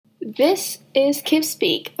This is Kip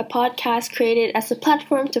Speak, a podcast created as a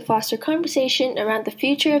platform to foster conversation around the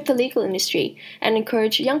future of the legal industry and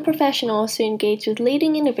encourage young professionals to engage with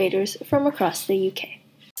leading innovators from across the UK.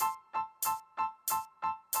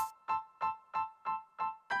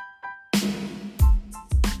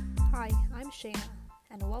 Hi, I'm Sheyna,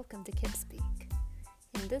 and welcome to Kip Speak.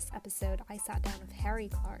 In this episode, I sat down with Harry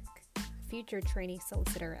Clark, a future trainee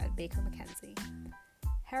solicitor at Baker McKenzie.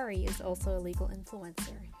 Harry is also a legal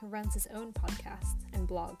influencer who runs his own podcast and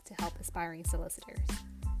blog to help aspiring solicitors.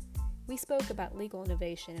 We spoke about legal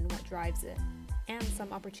innovation and what drives it, and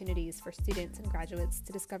some opportunities for students and graduates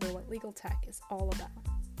to discover what legal tech is all about.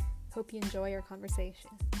 Hope you enjoy our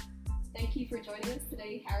conversation. Thank you for joining us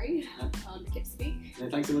today, Harry, on Kip Speak. Yeah,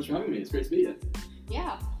 thanks so much for having me. It's great to be here.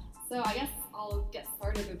 Yeah, so I guess I'll get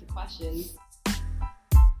started with the questions.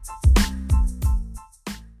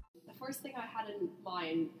 The first thing I had in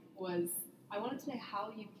mind was I wanted to know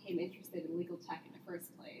how you became interested in legal tech in the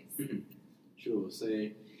first place. Mm-hmm. Sure. So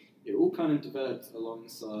it all kind of developed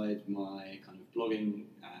alongside my kind of blogging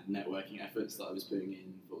and networking efforts that I was putting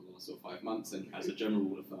in for the last sort of 5 months. And as a general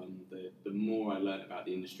rule of thumb, the more I learned about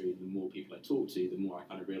the industry, the more people I talked to, the more I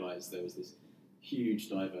kind of realised there was this huge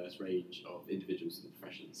diverse range of individuals in the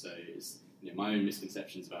profession. So it's, my own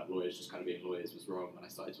misconceptions about lawyers just kind of being lawyers was wrong when I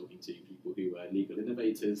started talking to people who were legal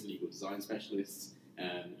innovators, legal design specialists,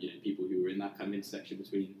 people who were in that kind of intersection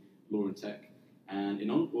between law and tech. And in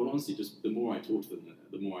all honesty, just the more I talked to them,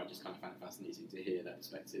 the more I just kind of found it fascinating to hear their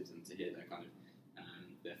perspectives and to hear their kind of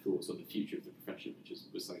their thoughts on the future of the profession, which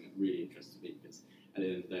was something that really interested me, because at the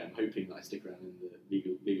end of the day, I'm hoping that I stick around in the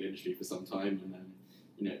legal industry for some time,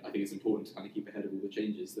 and I think it's important to kind of keep ahead of all the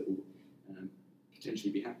changes that will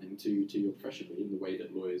potentially be happening to your profession, really, in the way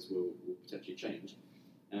that lawyers will potentially change.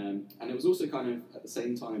 And it was also kind of at the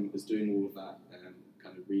same time as doing all of that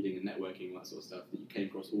kind of reading and networking and that sort of stuff that you came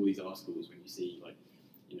across all these articles when you see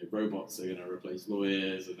robots are going to replace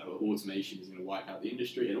lawyers and automation is going to wipe out the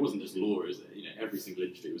industry. And it wasn't just lawyers, every single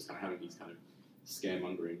industry was kind of having these kind of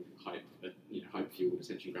scaremongering, hype-fueled,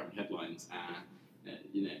 attention-grabbing headlines. And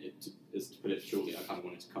to put it shortly, I kind of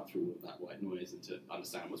wanted to cut through all of that white noise and to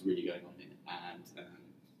understand what's really going on here. And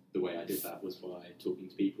the way I did that was by talking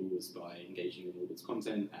to people, was by engaging in all this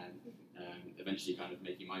content, and eventually kind of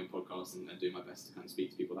making my own podcast and doing my best to kind of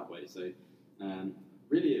speak to people that way. So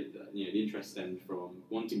really, the interest stemmed from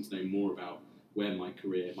wanting to know more about where my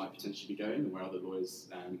career might potentially be going and where other lawyers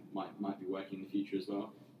might be working in the future as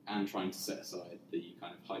well, and trying to set aside the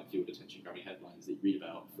kind of hype-fueled, attention-grabbing headlines that you read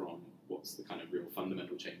about from what's the kind of real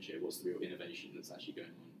fundamental change here, what's the real innovation that's actually going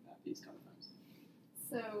on at these kind of firms.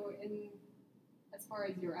 So, as far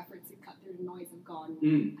as your efforts to cut through the noise have gone,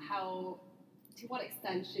 to what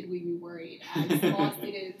extent should we be worried as law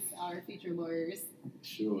students or future lawyers?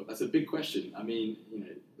 Sure, that's a big question. I mean,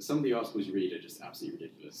 some of the articles you read are just absolutely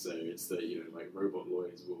ridiculous. So it's that, robot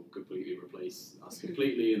lawyers will completely replace us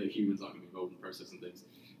completely, and that humans aren't going to be involved in the process and things.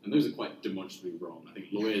 And those are quite demonstrably wrong. I think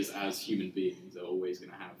lawyers as human beings are always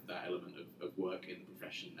going to have that element of work in the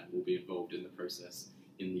profession and will be involved in the process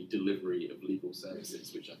in the delivery of legal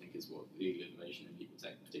services, which I think is what legal innovation and legal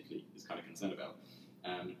tech particularly is kind of concerned about.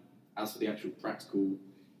 As for the actual practical,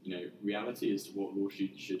 reality as to what law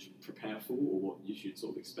should prepare for or what you should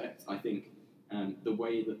sort of expect, I think the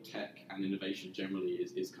way that tech and innovation generally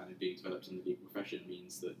is kind of being developed in the legal profession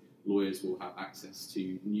means that lawyers will have access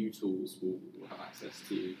to new tools, will have access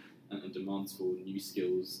to and demands for new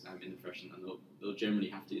skills in the profession, and they'll generally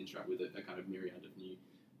have to interact with a kind of myriad of new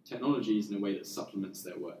technologies in a way that supplements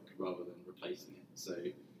their work rather than replacing it. So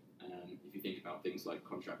if you think about things like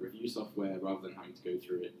contract review software, rather than having to go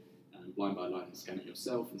through it line by line and scan it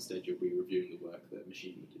yourself, instead you'll be reviewing the work that a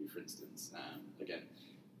machine would do, for instance. Again,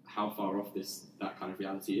 how far off that kind of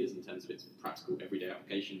reality is in terms of its practical everyday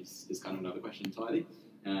applications is kind of another question entirely.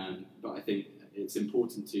 But I think it's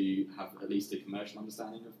important to have at least a commercial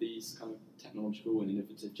understanding of these kind of technological and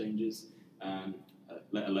innovative changes,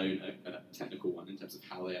 let alone a technical one in terms of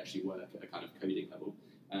how they actually work at a kind of coding level.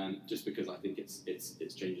 Just because I think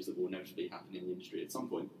it's changes that will inevitably happen in the industry at some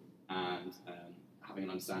point, and having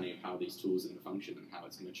an understanding of how these tools are going to function and how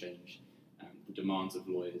it's going to change the demands of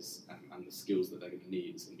lawyers and the skills that they're going to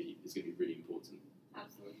need is going to be really important.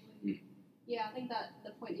 Absolutely. Yeah, I think that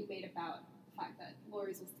the point you made about the fact that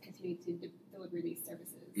lawyers will continue to deliver these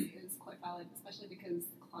services is quite valid, especially because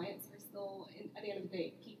clients are still, at the end of the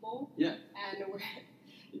day, people. Yeah. And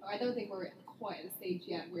I don't think we're quite at the stage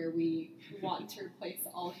yet where we want to replace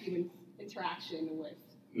all human interaction with.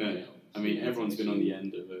 No, I mean everyone's been on the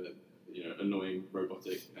end of a annoying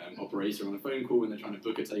robotic operator on a phone call when they're trying to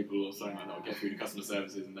book a table or something like that, or get through to customer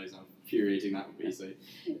services, and knows how infuriating that would be. So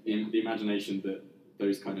the imagination that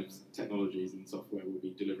those kind of technologies and software will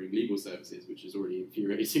be delivering legal services, which is already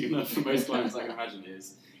infuriating enough for most clients, I can imagine,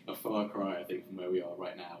 is a far cry, I think, from where we are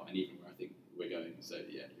right now, and even where I think we're going. So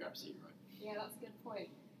yeah, you're absolutely right. Yeah, that's a good point.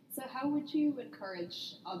 So how would you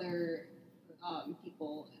encourage other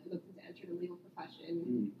people looking to enter the legal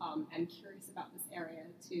profession and curious about this area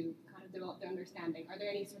to kind of develop their understanding? Are there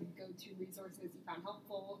any sort of go-to resources you found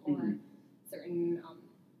helpful, or certain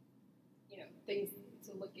things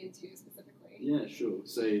to look into specifically? Yeah, sure.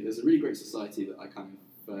 So there's a really great society that I kind of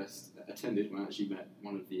first attended when I actually met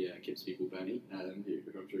one of the KIPS people, Bernie, who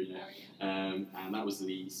I'm sure you know. And that was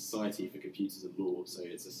the Society for Computers and Law. So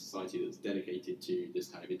it's a society that's dedicated to this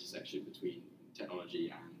kind of intersection between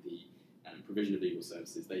technology and the provision of legal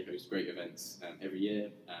services. They host great events every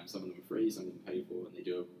year. Some of them are free, some of them are paid for, and they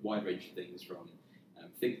do a wide range of things from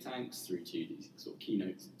think tanks through to these sort of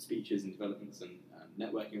keynote speeches and developments and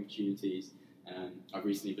networking opportunities. I've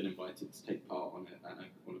recently been invited to take part on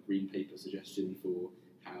a green paper suggestion for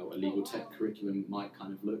how a legal tech curriculum might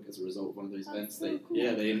kind of look as a result of one of those events. So cool.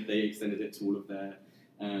 They extended it to all of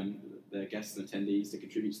their guests and attendees to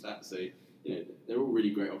contribute to that. So they're all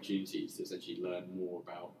really great opportunities to essentially learn more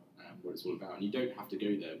about what it's all about. And you don't have to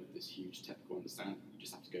go there with this huge technical understanding. You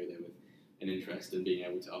just have to go there with an interest in being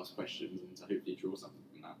able to ask questions and to hopefully draw something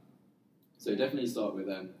from that. So definitely start with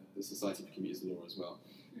the Society for Computers and Law as well.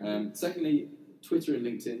 Secondly, Twitter and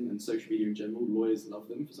LinkedIn and social media in general, lawyers love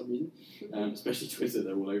them for some reason, especially Twitter,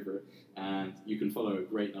 they're all over it. And you can follow a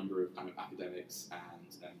great number of kind of academics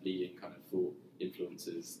and leading kind of thought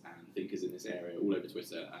influencers and thinkers in this area all over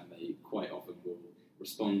Twitter, and they quite often will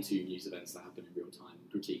respond to news events that happen in real time,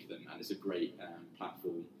 critique them, and it's a great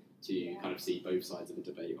platform to kind of see both sides of a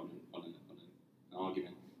debate on an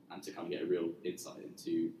argument, and to kind of get a real insight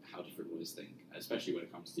into how different lawyers think, especially when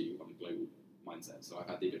it comes to on a global mindset. So I've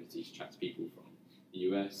had the ability to chat to people from the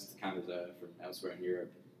US, to Canada, from elsewhere in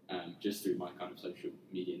Europe, just through my kind of social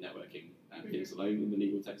media networking things alone in the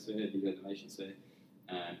legal tech sphere, legal innovation sphere.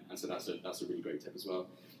 And so that's a really great tip as well.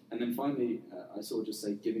 And then finally, I sort of just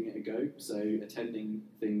say giving it a go. So attending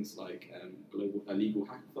things like global legal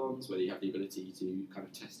hackathons, where you have the ability to kind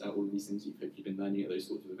of test out all of these things you've hopefully been learning at those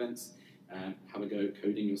sorts of events. Have a go at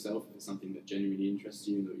coding yourself if it's something that genuinely interests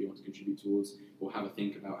you and that you want to contribute towards, or have a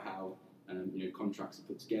think about how contracts are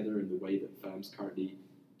put together and the way that firms currently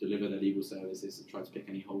deliver their legal services, and try to pick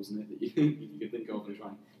any holes in it that you can think of, and try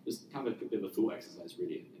and just have a bit of a thought exercise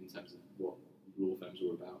really in terms of what law firms are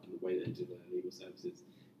all about and the way that they deliver their legal services.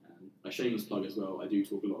 A shameless plug as well, I do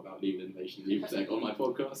talk a lot about legal innovation and legal tech on my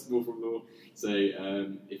podcast, More From Law, so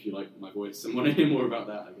if you like my voice and want to hear more about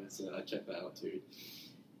that, I guess check that out too.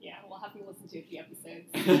 Yeah, we'll have to listen to a few episodes.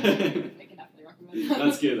 I can definitely recommend that.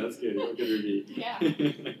 That's good, Good review. Yeah.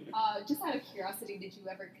 Just out of curiosity, did you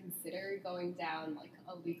ever consider going down like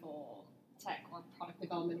a legal tech or product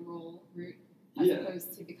development route as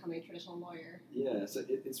opposed to becoming a traditional lawyer? Yeah, so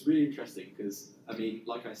it's really interesting because, I mean,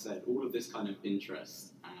 like I said, all of this kind of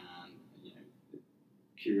interest and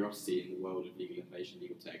curiosity in the world of legal innovation,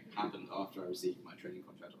 legal tech, happened after I received my training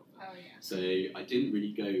contract offer. Oh, yeah. So I didn't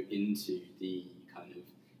really go into the kind of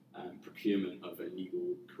procurement of a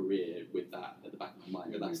legal career with that at the back of my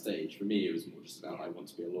mind at that stage. For me, it was more just about I want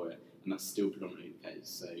to be a lawyer, and that's still predominantly the case.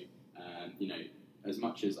 So, as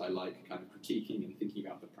much as I like kind of critiquing and thinking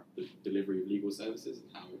about the delivery of legal services and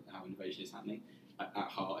how innovation is happening, at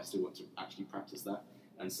heart, I still want to actually practice that.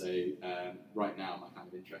 And so, right now, my kind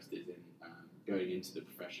of interest is in going into the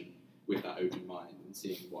profession with that open mind and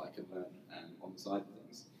seeing what I can learn on the side of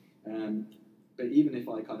things. But even if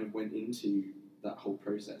I kind of went into that whole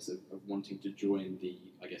process of wanting to join the,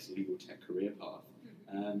 I guess, legal tech career path,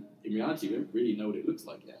 in reality, we don't really know what it looks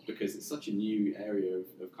like yet, because it's such a new area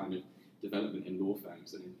of kind of development in law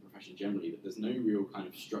firms and in the profession generally, that there's no real kind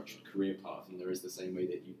of structured career path, and there is the same way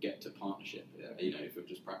that you get to partnership, if you're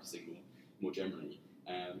just practicing more generally.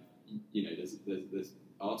 There's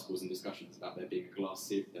articles and discussions about there being a glass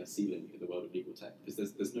ceiling in the world of legal tech,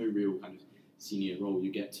 because there's no real kind of senior role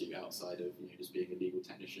you get to outside of just being a legal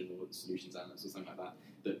technician or a solutions analyst or something like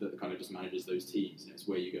that kind of just manages those teams. It's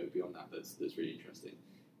where you go beyond that that's really interesting.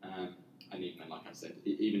 And even like I said,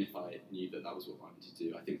 even if I knew that was what I wanted to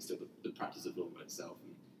do, I think still the practice of law itself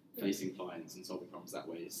and facing clients and solving problems that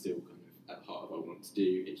way is still kind of at the heart of what I want to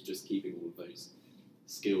do. It's just keeping all of those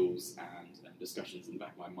skills and discussions in the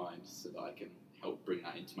back of my mind so that I can help bring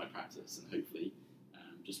that into my practice and hopefully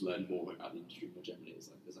just learn more about the industry more generally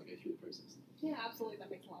as I go through the process. Yeah, absolutely,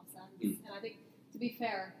 that makes a lot of sense. And I think, to be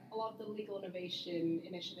fair, a lot of the legal innovation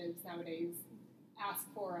initiatives nowadays ask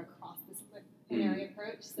for a cross-disciplinary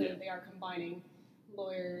approach, so they are combining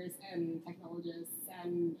lawyers and technologists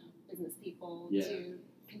and business people to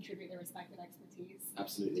contribute their respective expertise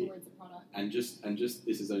Absolutely. towards the product. And just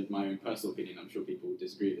this is my own personal opinion. I'm sure people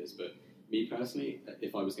disagree with this, but me personally,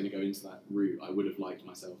 if I was going to go into that route, I would have liked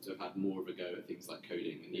myself to have had more of a go at things like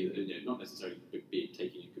coding, and not necessarily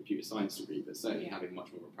taking a computer science degree, but certainly having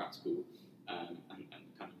much more of a practical and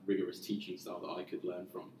kind of rigorous teaching style that I could learn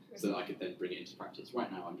from, so that I could then bring it into practice.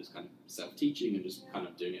 Right now, I'm just kind of self-teaching and just kind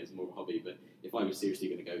of doing it as more of a hobby. But if I was seriously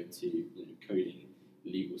going to go into coding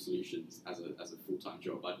legal solutions as a full-time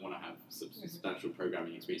job, I'd want to have substantial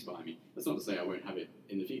programming experience behind me. That's not to say I won't have it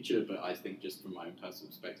in the future, but I think just from my own personal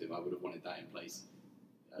perspective, I would have wanted that in place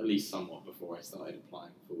at least somewhat before I started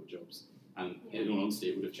applying for jobs. And in all honesty,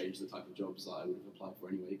 it would have changed the type of jobs that I would have applied for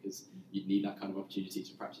anyway, because you'd need that kind of opportunity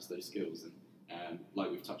to practice those skills. And like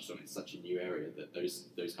we've touched on, it's such a new area that those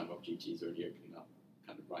kind of opportunities are only opening up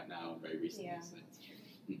kind of right now and very recently. Yeah, so. that's true.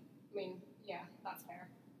 I mean, yeah, that's fair.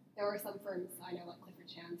 There are some firms I know, like Clifford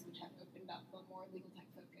Chance, which have opened up a more legal tech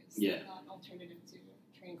focus, alternative to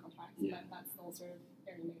training contracts, but that's still sort of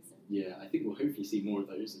very nascent. Yeah, I think we'll hopefully see more of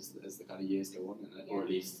those as the kind of years go on, or at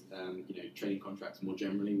least training contracts more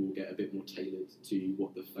generally will get a bit more tailored to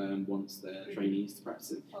what the firm wants their trainees to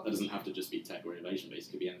practice in. That doesn't have to just be tech or innovation based;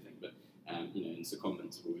 it could be anything. But and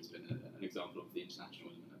secondments have always been an example of the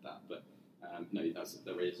international element of that. But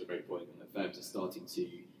that raises a great point, and that firms are starting to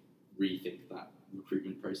rethink that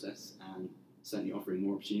recruitment process and certainly offering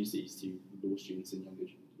more opportunities to law students and younger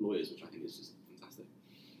lawyers, which I think is just fantastic.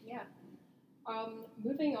 Yeah.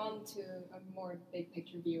 Moving on to a more big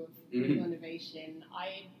picture view of legal innovation,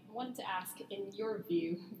 I wanted to ask, in your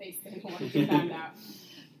view, based on what you found out,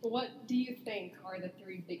 what do you think are the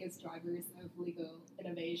 3 biggest drivers of legal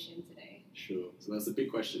innovation today? Sure. So that's a big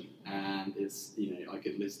question, and it's I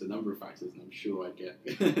could list a number of factors, and I'm sure I'd get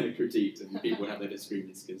critiqued, and people would have their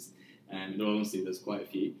disagreements because, in all honesty, there's quite a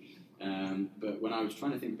few. But when I was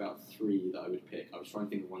trying to think about 3 that I would pick, I was trying to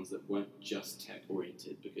think of ones that weren't just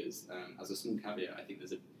tech-oriented, because as a small caveat, I think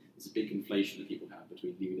there's a big conflation that people have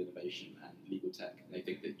between legal innovation and legal tech, and they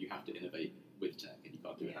think that you have to innovate with tech and you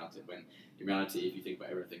can't do without it, when in reality, if you think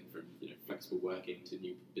about everything from flexible working to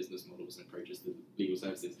new business models and approaches to legal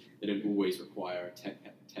services, they don't always require a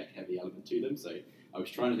tech-heavy element to them. So I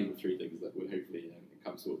was trying to think of 3 things that would hopefully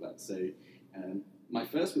come sort of that. So my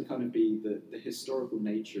first would kind of be the historical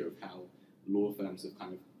nature of how law firms have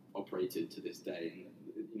kind of operated to this day.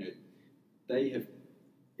 And, they have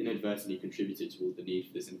inadvertently contributed toward the need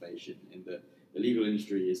for this innovation, in that the legal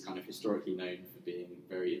industry is kind of historically known for being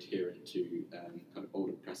very adherent to kind of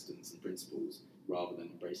older precedents and principles rather than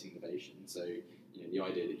embracing innovation. So, the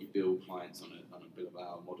idea that you bill clients on a bill of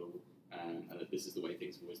hour model, and that this is the way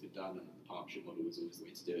things have always been done, and the partnership model is always the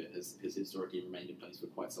way to do it, has historically remained in place for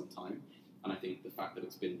quite some time. And I think the fact that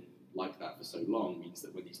it's been like that for so long means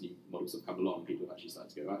that when these new models have come along, people have actually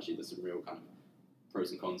started to go, actually, there's some real kind of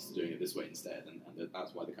pros and cons to doing it this way instead, and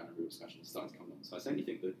that's why the kind of real discussion is starting to come along. So I certainly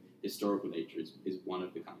think the historical nature is one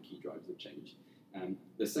of the kind of key drivers of change.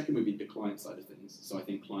 The second would be the client side of things. So I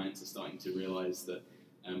think clients are starting to realise that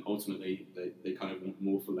ultimately they kind of want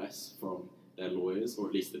more for less from their lawyers, or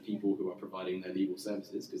at least the people who are providing their legal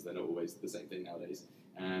services, because they're not always the same thing nowadays.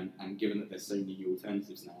 And given that there's so many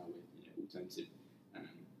alternatives now with alternative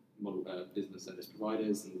model business service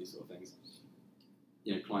providers and these sort of things,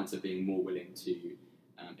 clients are being more willing to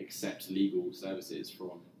accept legal services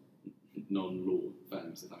from non-law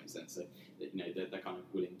firms, if that makes sense. So they're kind of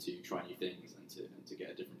willing to try new things and to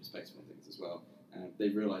get a different perspective on things as well.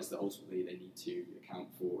 They've realised that ultimately they need to account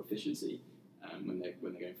for efficiency. When they're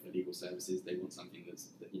going for the legal services, they want something that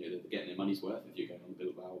they're getting their money's worth. If you're going on the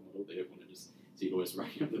bill of hour model, they don't want to just see lawyers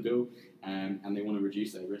racking up the bill, and they want to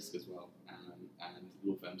reduce their risk as well. And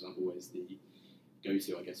law firms aren't always the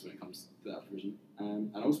go-to, I guess, when it comes to that provision.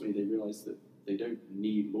 And ultimately, they realise that they don't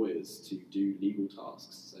need lawyers to do legal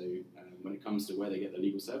tasks. So when it comes to where they get their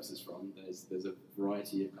legal services from, there's a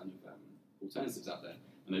variety of kind of alternatives out there,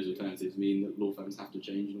 and those alternatives mean that law firms have to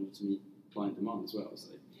change in order to meet client demand as well.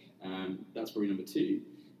 So that's probably number 2.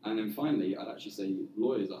 And then finally, I'd actually say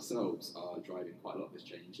lawyers ourselves are driving quite a lot of this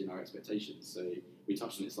change in our expectations. So we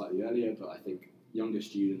touched on it slightly earlier, but I think younger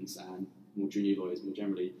students and more junior lawyers more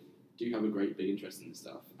generally do have a great big interest in this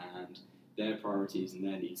stuff, and their priorities and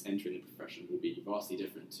their needs entering the profession will be vastly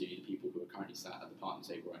different to the people who are currently sat at the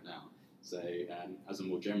partner table right now. So as a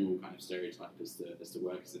more general kind of stereotype as to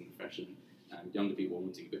workers in the profession, younger people are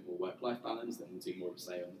wanting a bit more work-life balance, they're wanting more of a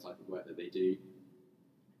say on the type of work that they do.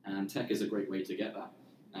 And tech is a great way to get that.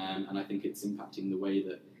 And I think it's impacting the way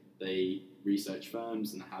that they research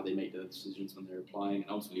firms and how they make their decisions when they're applying, and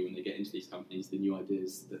ultimately when they get into these companies, the new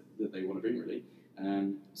ideas that they want to bring, really.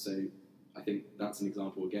 So I think that's an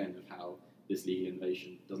example, again, of how this legal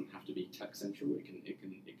innovation doesn't have to be tech central. It can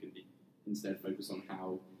be instead focus on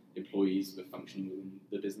how employees are functioning within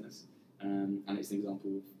the business. And it's an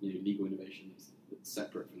example of legal innovation that's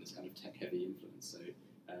separate from this kind of tech-heavy influence. So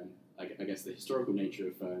I guess the historical nature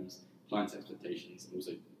of firms, clients' expectations, and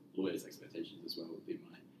also lawyers' expectations as well would be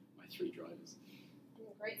my three drivers.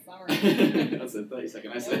 Great summary. That's a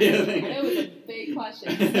 30-second essay. I know it was a big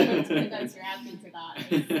question, so to condense your answer to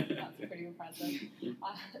that's pretty impressive.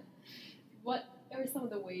 What are some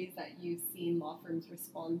of the ways that you've seen law firms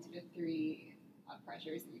respond to the three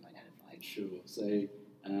pressures that you've identified? Sure. So,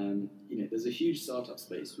 there's a huge startup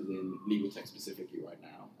space within legal tech specifically right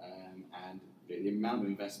now, and the amount of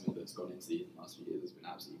investment that's gone into these in the last few years has been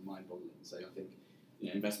absolutely mind-boggling. So I think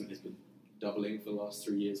investment has been doubling for the last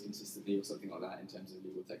 3 years consistently, or something like that, in terms of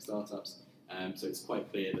legal tech startups. So it's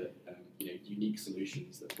quite clear that unique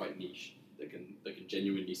solutions that are quite niche, that can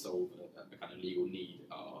genuinely solve a kind of legal need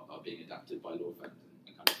are being adapted by law firms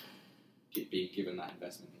and kind of being given that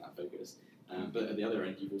investment and that focus. But at the other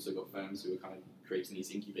end, you've also got firms who are kind of creating these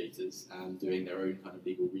incubators and doing their own kind of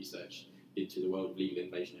legal research into the world of legal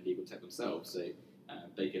innovation and legal tech themselves. So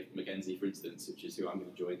Baker McKenzie, for instance, which is who I'm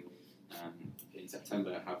going to join in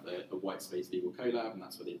September, have a white space legal collab, and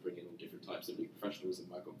that's where they bring in all different types of legal professionals and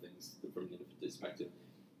work on things from an innovative perspective.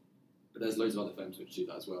 But there's loads of other firms which do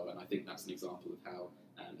that as well, and I think that's an example of how,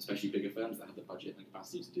 especially bigger firms that have the budget and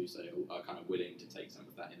capacity to do so, are kind of willing to take some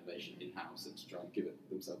of that innovation in-house and to try and give it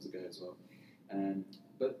themselves a go as well.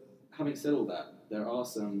 But having said all that, there are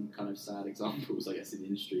some kind of sad examples, I guess, in the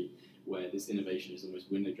industry where this innovation is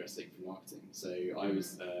almost window dressing for marketing. So I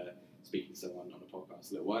was speaking to someone on a podcast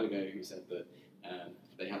a little while ago who said that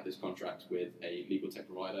they had this contract with a legal tech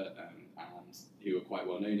provider and who were quite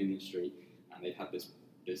well known in the industry, and they'd had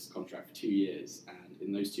this contract for 2 years, and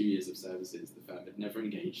in those 2 years of services, the firm had never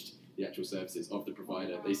engaged the actual services of the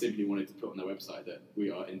provider. They simply wanted to put on their website that we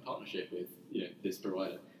are in partnership with this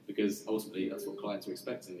provider, because ultimately that's what clients are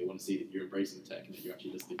expecting. They want to see that you're embracing tech and that you're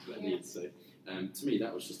actually listening to their needs. So to me,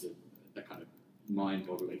 that was just a kind of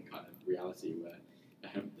mind-boggling kind of reality where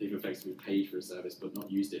they've effectively paid for a service but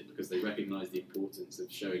not used it because they recognise the importance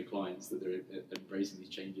of showing clients that they're embracing these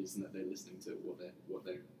changes and that they're listening to what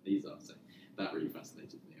their needs are. So that really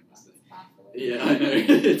fascinated me, I must say. Yeah, I know.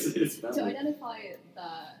 it's to identify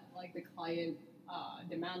the client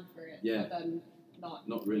demand for it, but then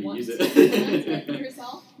not really use it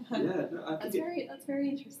yourself. That's very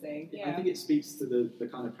interesting. Yeah. I think it speaks to the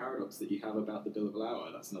kind of paradox that you have about the billable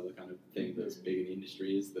hour. That's another kind of thing that's big in the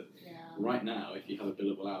industry, is that right now, if you have a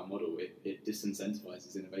billable hour model, it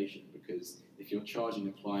disincentivizes innovation, because if you're charging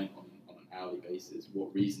a client on an hourly basis,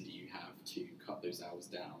 what reason do you have to cut those hours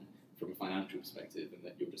down from a financial perspective, and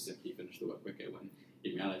that you'll just simply finish the work quicker, when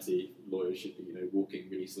in reality lawyers should be walking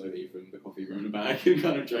really slowly from the coffee room and back and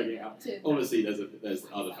kind of dragging it out. Obviously there's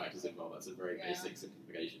other factors involved. That's a very basic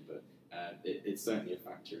simplification, but it's certainly a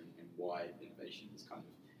factor in why innovation has kind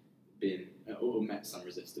of been or met some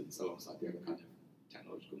resistance alongside the other kind of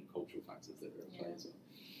technological and cultural factors that are at play as well.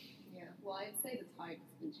 Yeah, well, I'd say the tide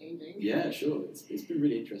has been changing. Yeah, sure. It's been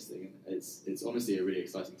really interesting, and it's honestly a really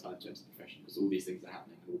exciting time to enter the profession, because all these things are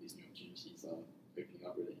happening and all these new opportunities are opening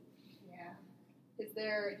up, really. Yeah.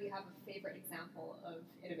 Do you have a favourite example of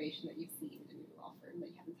innovation that you've seen in your law firm that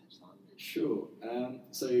you haven't touched on? Sure.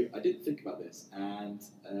 So I did think about this, and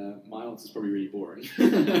my answer is probably really boring.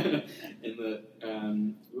 In that,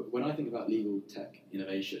 when I think about legal tech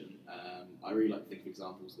innovation, I really like to think of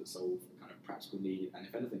examples that solve a kind of practical need, and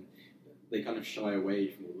if anything, they kind of shy away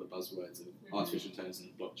from all the buzzwords of artificial intelligence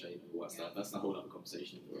and blockchain and all that stuff. That's a whole other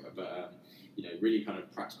conversation. But really kind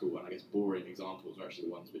of practical and I guess boring examples are actually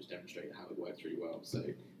the ones which demonstrate how it works really well. So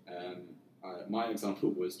my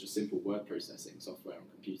example was just simple word processing software on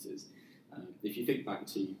computers. If you think back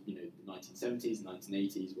to the 1970s,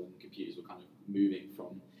 1980s, when computers were kind of moving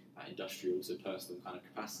from industrial to personal kind of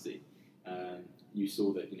capacity, you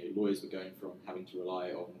saw that lawyers were going from having to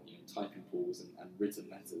rely on typing pools and written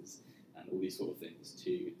letters and all these sort of things,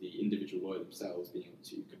 to the individual lawyer themselves being able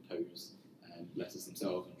to compose letters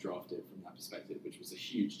themselves and draft it from that perspective, which was a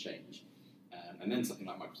huge change. And then something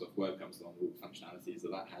like Microsoft Word comes along with all the functionalities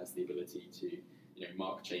that has the ability to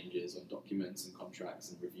mark changes on documents and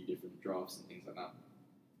contracts and review different drafts and things like that,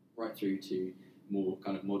 right through to more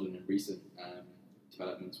kind of modern and recent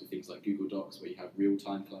developments with things like Google Docs, where you have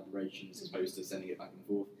real-time collaborations as opposed to sending it back and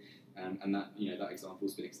forth. And that that example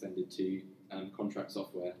has been extended to contract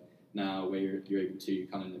software now, where you're able to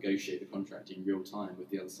kind of negotiate the contract in real time with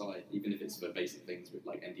the other side, even if it's for basic things with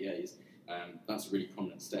like NDAs. That's a really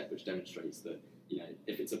prominent step, which demonstrates that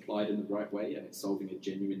if it's applied in the right way and it's solving a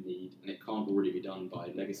genuine need and it can't already be done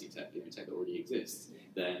by legacy tech, tech that already exists,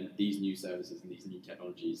 then these new services and these new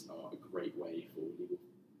technologies are a great way for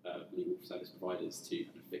legal service providers to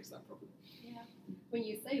kind of fix that problem. Yeah. When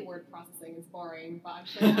you say word processing is boring, but I'm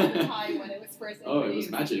sure at the time when it was first introduced. It was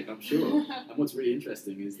magic, I'm sure. And what's really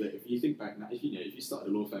interesting is that if you think back now, if you started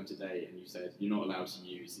a law firm today and you said you're not allowed to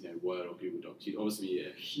use Word or Google Docs, you'd obviously be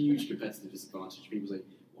at a huge competitive disadvantage. People say,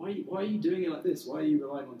 why are you doing it like this? Why are you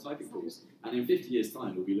relying on typing tools? And in 50 years'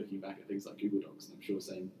 time, we'll be looking back at things like Google Docs, and I'm sure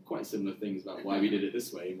saying quite similar things about why we did it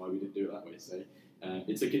this way and why we didn't do it that way. So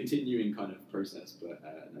it's a continuing kind of process, but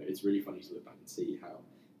no, it's really funny to look back and see how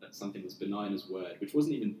something as benign as Word, which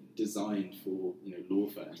wasn't even designed for law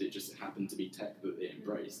firms, it just happened to be tech that they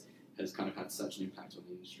embraced, has kind of had such an impact on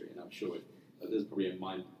the industry. And I'm sure there's probably a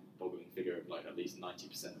mind-boggling figure of like at least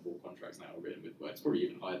 90% of all contracts now are written with Word. It's probably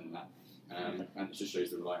even higher than that. And it just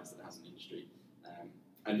shows the reliance that it has on the industry.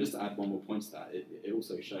 And just to add one more point to that, it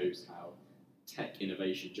also shows how tech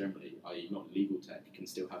innovation generally, i.e. not legal tech, can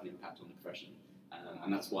still have an impact on the profession.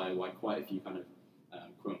 And that's why quite a few kind of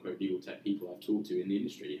quote-unquote legal tech people I've talked to in the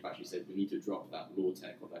industry have actually said we need to drop that law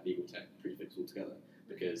tech or that legal tech prefix altogether,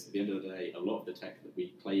 because at the end of the day, a lot of the tech that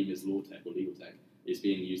we claim is law tech or legal tech is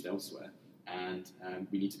being used elsewhere, and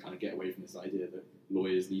we need to kind of get away from this idea that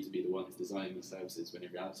lawyers need to be the ones designing these services, when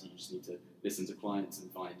in reality you just need to listen to clients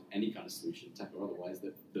and find any kind of solution, tech or otherwise,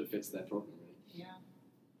 that fits their problem, really. Yeah,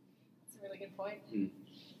 that's a really good point.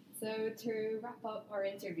 So to wrap up our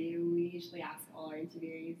interview, we usually ask all our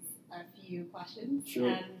interviewees a few questions. Sure.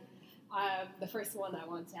 And the first one I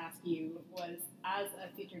wanted to ask you was, as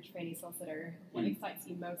a future trainee solicitor, what excites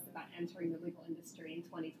you most about entering the legal industry in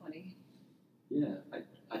 2020? Yeah,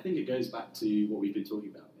 I think it goes back to what we've been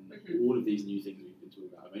talking about, and all of these new things we've been talking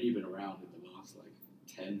about have only been around in the last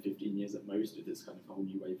 10, 15 years at most, with this kind of whole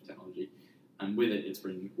new wave of technology. And with it, it's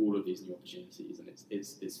bringing all of these new opportunities, and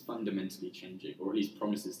it's fundamentally changing, or at least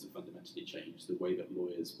promises to fundamentally change the way that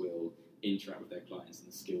lawyers will interact with their clients and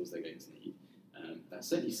the skills they're going to need. That's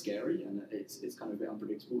certainly scary, and it's kind of a bit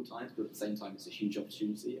unpredictable at times, but at the same time, it's a huge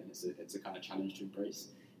opportunity, and it's a kind of challenge to embrace.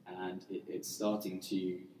 And it's starting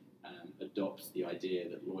to adopt the idea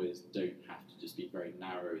that lawyers don't have to just be very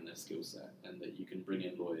narrow in their skill set, and that you can bring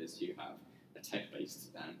in lawyers who have a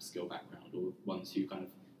tech-based skill background, or ones who kind of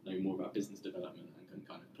know more about business development and can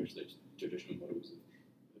kind of push those traditional models of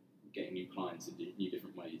getting new clients in new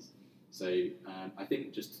different ways. So I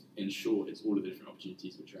think, just in short, it's all of the different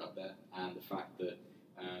opportunities which are out there, and the fact that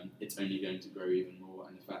it's only going to grow even more,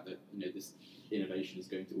 and the fact that this innovation is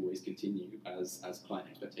going to always continue as client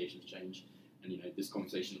expectations change. And this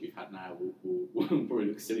conversation that we've had now will probably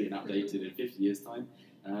look silly and outdated in 50 years' time,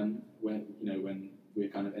 when we're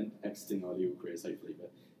kind of exiting our legal careers, hopefully.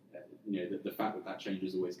 But the fact that change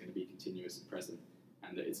is always going to be continuous and present,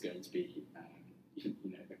 and that it's going to be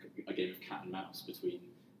a game of cat and mouse between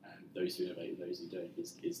those who innovate and those who don't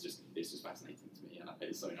is just fascinating to me, and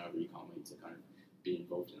it's something I really can't wait to kind of be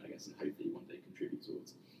involved in, I guess, and hopefully one day contribute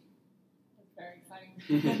towards. That's very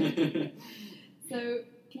exciting. So,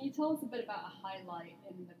 can you tell us a bit about a highlight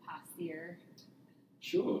in the past year?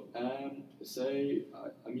 Sure. I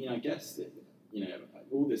guess that,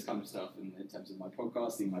 all this kind of stuff in terms of my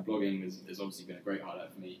podcasting, my blogging has obviously been a great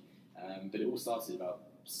highlight for me. But it all started about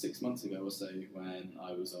 6 months ago or so, when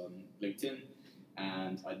I was on LinkedIn,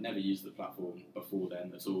 and I'd never used the platform before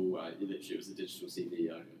then at all. It was a digital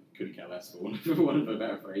CV. I couldn't care less, for want of a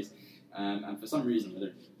better phrase. And for some reason, I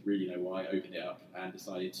don't really know why, I opened it up and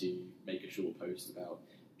decided to make a short post about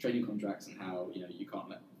training contracts and how you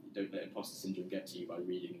don't let imposter syndrome get to you by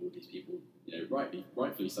reading all these people,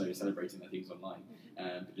 rightfully so, celebrating their things online.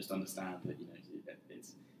 But just understand that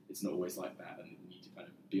it's not always like that, and you need to kind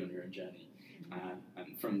of be on your own journey.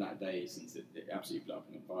 And from that day, since it absolutely blew up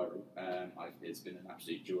and went viral, it's been an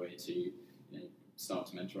absolute joy to start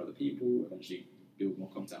to mentor other people, eventually build more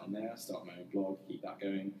content on there, start my own blog, keep that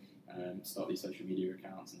going, start these social media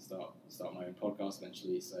accounts, and start my own podcast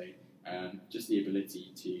eventually. So just the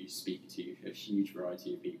ability to speak to a huge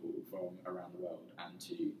variety of people from around the world, and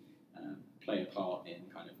to play a part in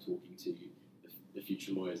kind of talking to the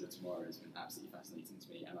future lawyers of tomorrow has been absolutely fascinating to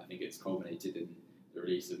me. And I think it's culminated in the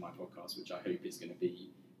release of my podcast, which I hope is going to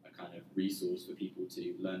be a kind of resource for people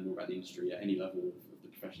to learn more about the industry at any level of the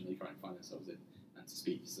profession they currently find themselves in, and to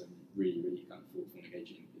speak to some really, really kind of thoughtful and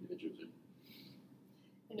engaging individuals.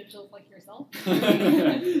 Individuals like yourself?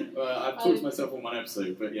 Well, I've talked to myself on one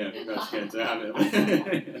episode, but yeah, maybe I should get into the habit.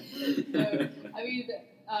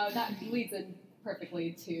 That leads in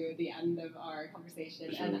perfectly to the end of our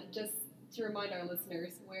conversation. Sure. And just to remind our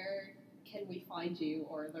listeners, where can we find you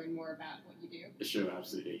or learn more about what you do? Sure,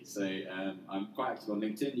 absolutely. So I'm quite active on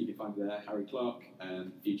LinkedIn. You can find me there, Harry Clark,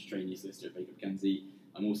 future trainee solicitor at Baker McKenzie.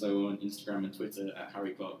 I'm also on Instagram and Twitter at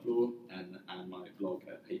HarryClarkLaw and my blog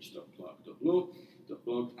at h.clark.law.blog.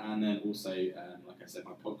 And then also, like I said,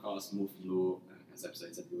 my podcast, More from Law, has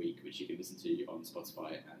episodes every week, which you can listen to on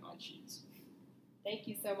Spotify and iTunes. Thank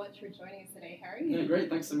you so much for joining us today, Harry. No, great.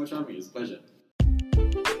 Thanks so much for having me. It was a pleasure.